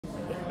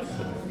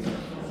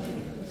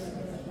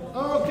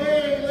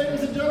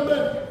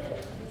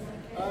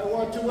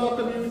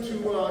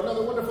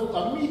another wonderful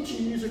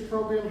Amici music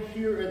program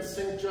here at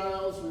St.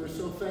 Giles. We are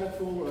so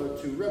thankful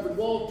to Reverend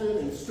Walton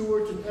and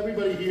Stuart and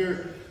everybody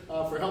here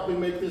for helping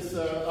make this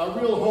our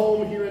real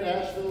home here in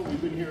Asheville.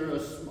 We've been here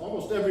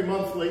almost every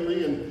month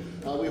lately, and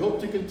we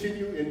hope to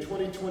continue in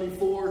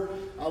 2024.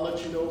 I'll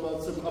let you know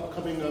about some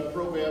upcoming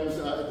programs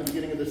at the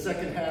beginning of the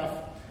second half.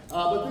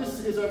 But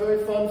this is a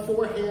very fun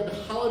four-hand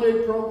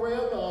holiday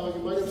program.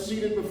 You might have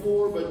seen it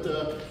before, but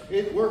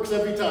it works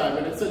every time.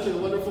 And it's such a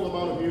wonderful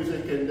amount of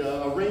music and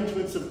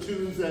arrangements of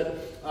tunes that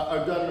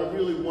are done in a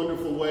really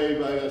wonderful way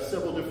by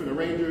several different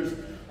arrangers.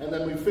 And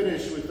then we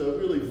finish with a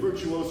really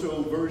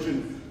virtuoso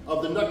version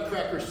of the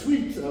Nutcracker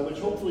Suite, which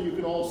hopefully you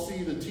can all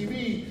see the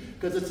TV,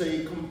 because it's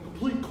a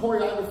complete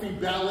choreography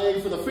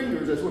ballet for the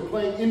fingers as we're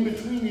playing in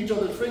between each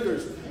other's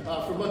fingers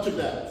for much of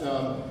that.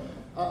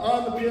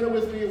 On the piano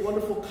with me, a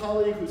wonderful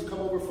colleague who's come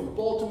over from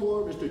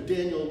Baltimore, Mr.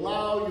 Daniel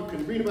Lau. You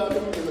can read about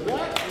him in the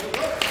back.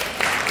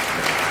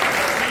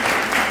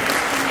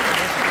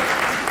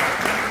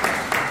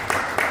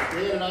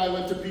 Dan and I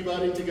went to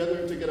Peabody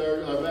together to get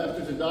our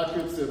masters and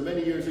doctorates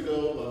many years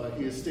ago.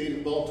 He has stayed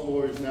in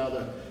Baltimore. He's now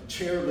the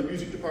chair of the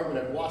music department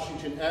at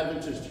Washington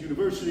Adventist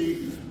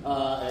University.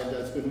 And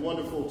it's been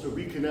wonderful to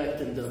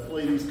reconnect and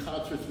play these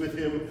concerts with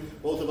him.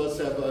 Both of us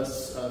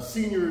have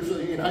seniors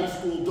in high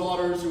school,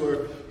 daughters who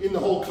are in the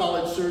whole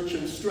college search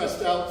and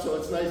stressed out. So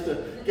it's nice to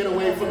get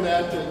away from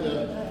that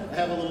and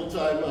have a little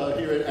time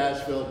here at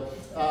Asheville.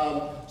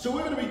 So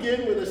we're going to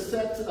begin with a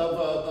set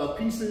of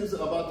pieces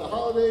about the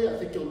holiday. I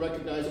think you'll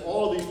recognize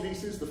all of these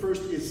pieces. The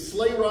first is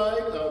Sleigh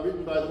Ride,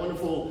 written by the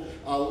wonderful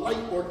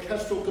light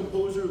orchestral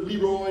composer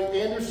Leroy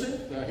Anderson.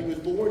 He was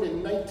born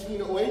in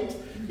 1908.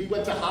 He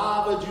went to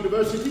Harvard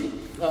University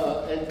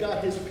and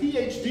got his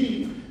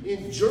PhD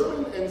in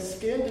German and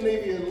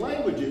Scandinavian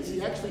languages.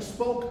 He actually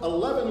spoke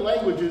 11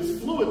 languages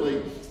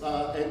fluently,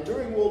 and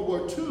during World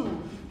War II,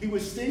 he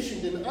was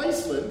stationed in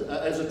Iceland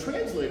as a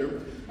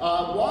translator.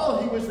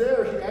 While he was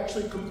there, he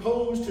actually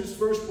composed his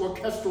first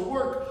orchestral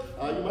work.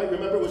 You might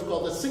remember it was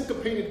called The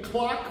Syncopated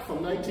Clock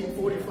from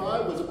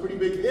 1945. It was a pretty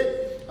big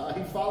hit.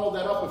 He followed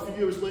that up a few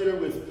years later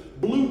with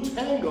Blue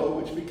Tango,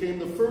 which became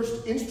the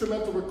first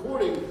instrumental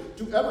recording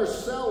to ever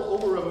sell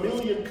over 1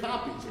 million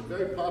copies. A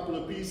very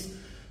popular piece.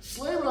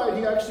 Sleigh Ride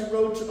he actually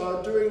wrote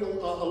during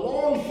a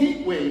long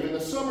heat wave in the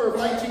summer of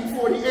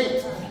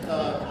 1948.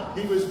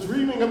 He was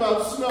dreaming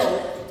about snow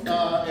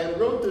and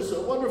wrote this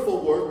wonderful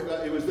work.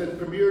 It was then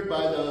premiered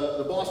by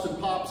the Boston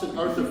Pops and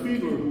Arthur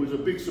Fiedler, who was a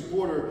big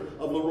supporter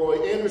of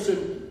Leroy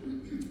Anderson.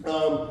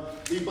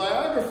 The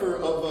biographer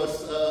of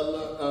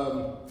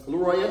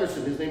Leroy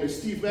Anderson, his name is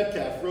Steve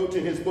Metcalf, wrote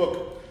in his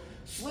book,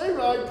 "Sleigh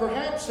Ride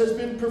perhaps has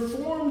been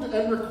performed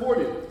and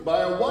recorded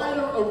by a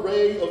wider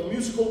array of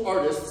musical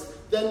artists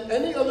than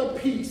any other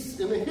piece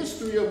in the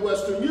history of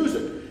Western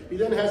music." He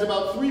then has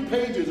about 3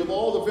 pages of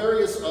all the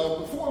various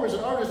performers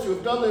and artists who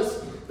have done this.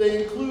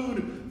 They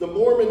include the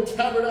Mormon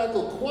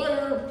Tabernacle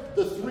Choir,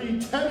 the 3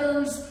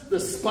 Tenors, the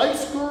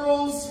Spice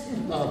Girls,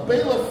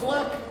 Bela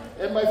Fleck,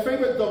 and my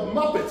favorite, the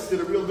Muppets did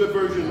a real good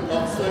version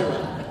of Sleigh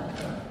Ride.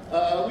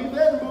 We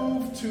then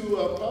move to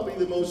probably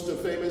the most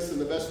famous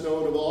and the best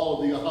known of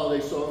all of the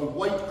holiday songs,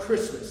 White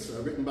Christmas,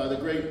 written by the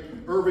great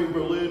Irving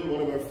Berlin, one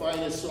of our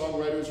finest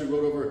songwriters who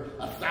wrote over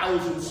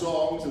 1,000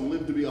 songs and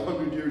lived to be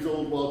 100 years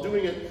old while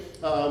doing it.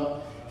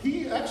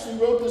 He actually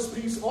wrote this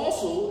piece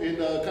also in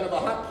kind of a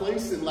hot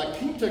place in La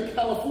Quinta,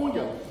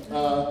 California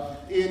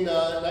in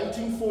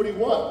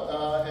 1941.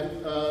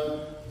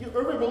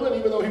 Irving Berlin,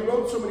 even though he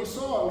wrote so many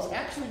songs,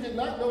 actually did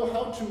not know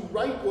how to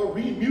write or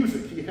read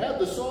music. He had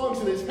the songs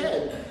in his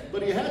head,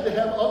 but he had to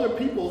have other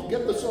people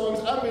get the songs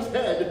out of his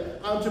head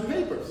onto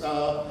paper.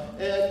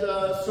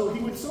 So he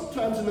would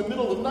sometimes in the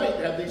middle of the night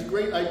have these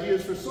great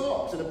ideas for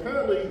songs. And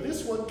apparently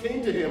this one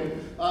came to him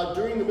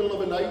during the middle of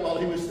the night while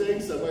he was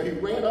staying somewhere. He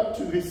ran up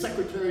to his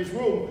secretary's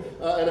room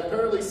and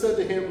apparently said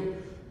to him,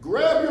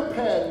 "Grab your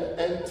pen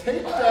and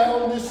take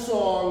down this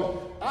song.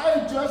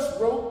 I just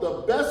wrote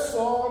the best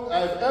song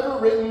I've ever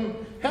written.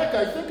 Heck,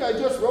 I think I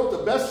just wrote the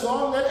best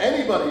song that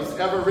anybody's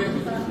ever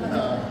written."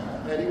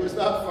 And he was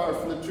not far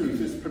from the truth.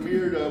 It's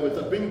premiered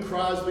with Bing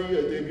Crosby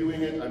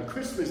debuting it on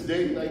Christmas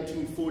Day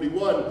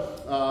 1941,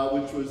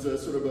 which was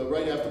sort of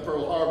right after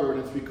Pearl Harbor, and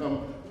it's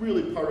become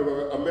really part of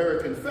our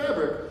American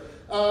fabric.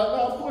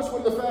 Now, of course,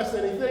 one of the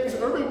fascinating things,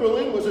 Irving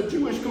Berlin was a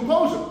Jewish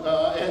composer,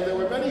 and there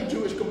were many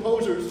Jewish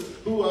composers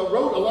who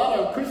wrote a lot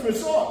of Christmas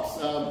songs.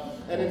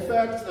 And in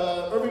fact,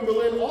 Irving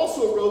Berlin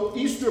also wrote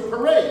Easter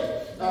Parade.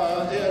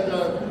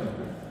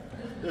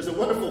 There's a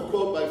wonderful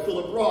quote by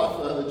Philip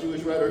Roth, the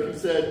Jewish writer. He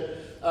said,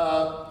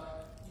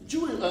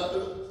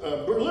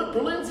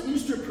 Berlin's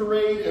Easter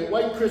Parade and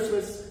White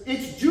Christmas,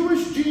 it's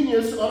Jewish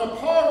genius on a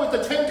par with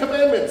the 10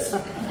 Commandments.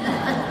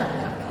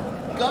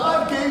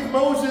 God gave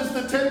Moses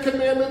the 10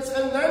 Commandments,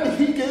 and then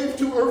he gave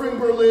to Irving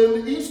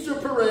Berlin Easter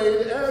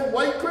Parade and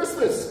White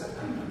Christmas,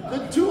 the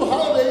 2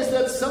 holidays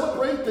that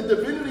celebrate the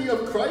divinity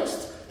of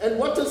Christ. And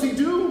what does he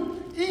do?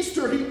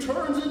 Easter he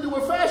turns into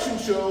a fashion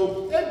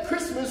show, and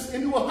Christmas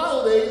into a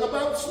holiday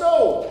about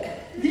snow.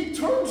 He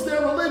turns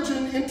their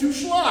religion into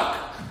schlock.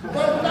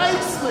 But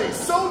nicely,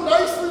 so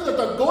nicely that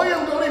the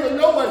Goyim don't even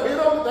know what hit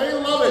them. They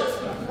love it.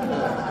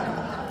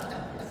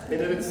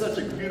 And it's such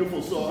a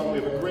beautiful song.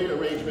 We have a great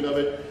arrangement of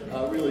it.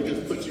 Really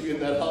just puts you in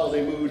that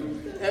holiday mood.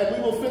 And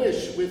we will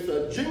finish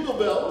with Jingle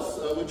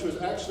Bells, which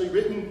was actually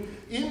written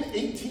in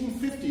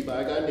 1850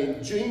 by a guy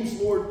named James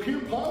Lord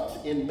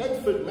Pierpont in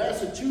Medford,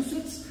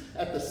 Massachusetts,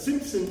 at the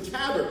Simpson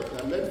Tavern.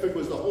 Now, Medford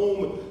was the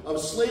home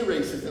of sleigh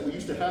races that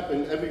used to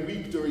happen every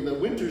week during the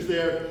winters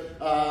there.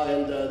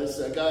 This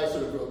guy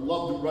sort of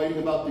loved writing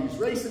about these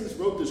races,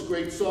 wrote this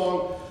great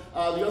song.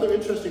 The other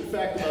interesting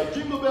fact about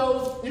Jingle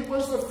Bells, it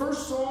was the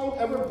first song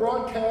ever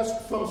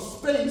broadcast from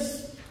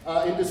space.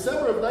 In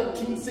December of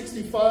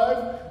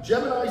 1965,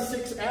 Gemini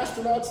 6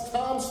 astronauts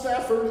Tom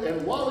Stafford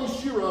and Wally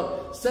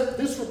Schirra sent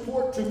this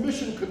report to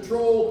Mission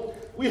Control.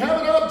 We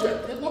have an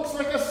object. It looks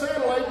like a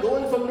satellite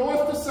going from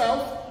north to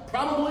south,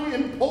 probably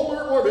in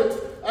polar orbit.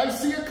 I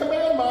see a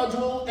command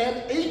module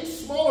and 8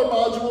 smaller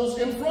modules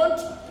in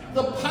front.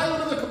 The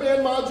pilot of the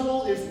command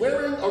module is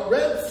wearing a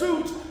red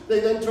suit. They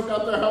then took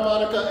out their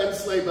harmonica and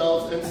sleigh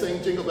bells and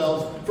sang Jingle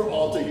Bells for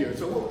all to hear.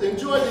 So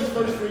enjoy these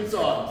first 3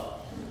 songs.